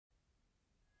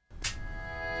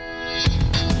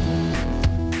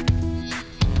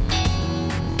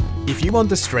If you want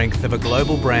the strength of a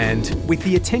global brand with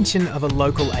the attention of a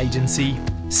local agency,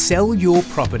 sell your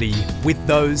property with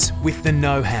those with the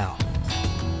know-how.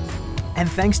 And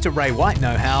thanks to Ray White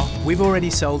Know-How, we've already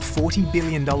sold $40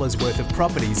 billion worth of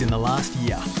properties in the last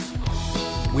year.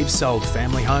 We've sold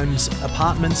family homes,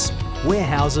 apartments,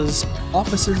 warehouses,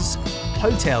 offices,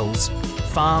 hotels,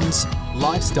 farms,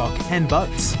 livestock and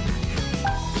boats.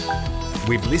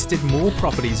 We've listed more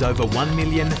properties over $1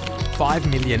 million,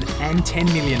 $5 million and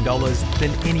 $10 million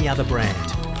than any other brand.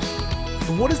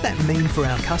 But what does that mean for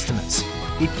our customers?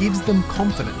 It gives them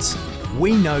confidence.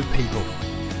 We know people.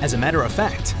 As a matter of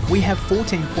fact, we have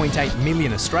 14.8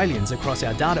 million Australians across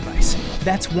our database.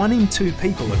 That's 1 in 2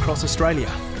 people across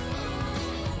Australia.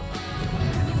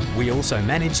 We also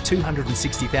manage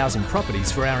 260,000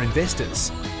 properties for our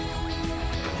investors.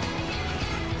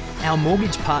 Our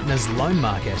mortgage partners Loan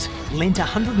Market lent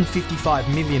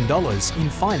 $155 million in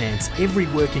finance every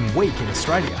working week in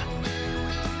Australia.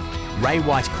 Ray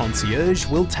White Concierge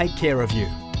will take care of you.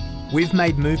 We've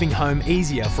made moving home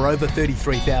easier for over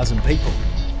 33,000 people.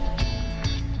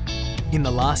 In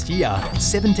the last year,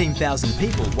 17,000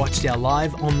 people watched our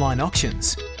live online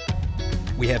auctions.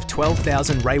 We have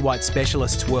 12,000 Ray White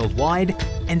specialists worldwide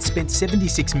and spent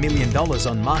 $76 million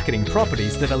on marketing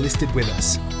properties that are listed with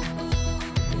us.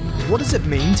 What does it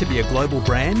mean to be a global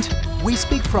brand? We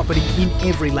speak property in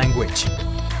every language.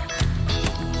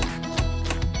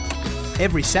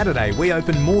 Every Saturday, we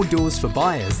open more doors for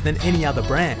buyers than any other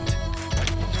brand.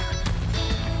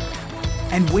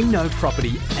 And we know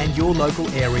property and your local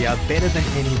area better than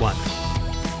anyone.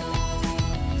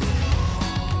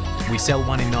 We sell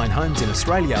 1 in 9 homes in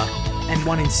Australia and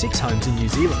 1 in 6 homes in New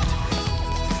Zealand.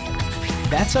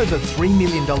 That's over $3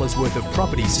 million worth of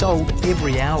property sold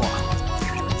every hour.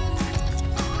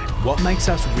 What makes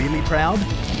us really proud?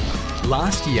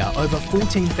 Last year, over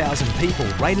 14,000 people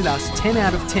rated us 10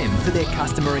 out of 10 for their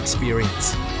customer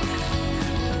experience.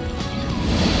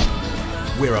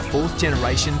 We're a 4th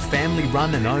generation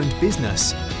family-run and owned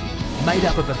business, made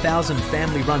up of 1,000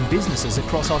 family-run businesses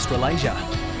across Australasia.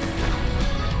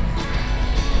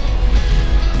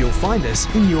 You'll find us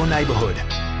in your neighbourhood.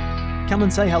 Come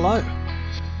and say hello.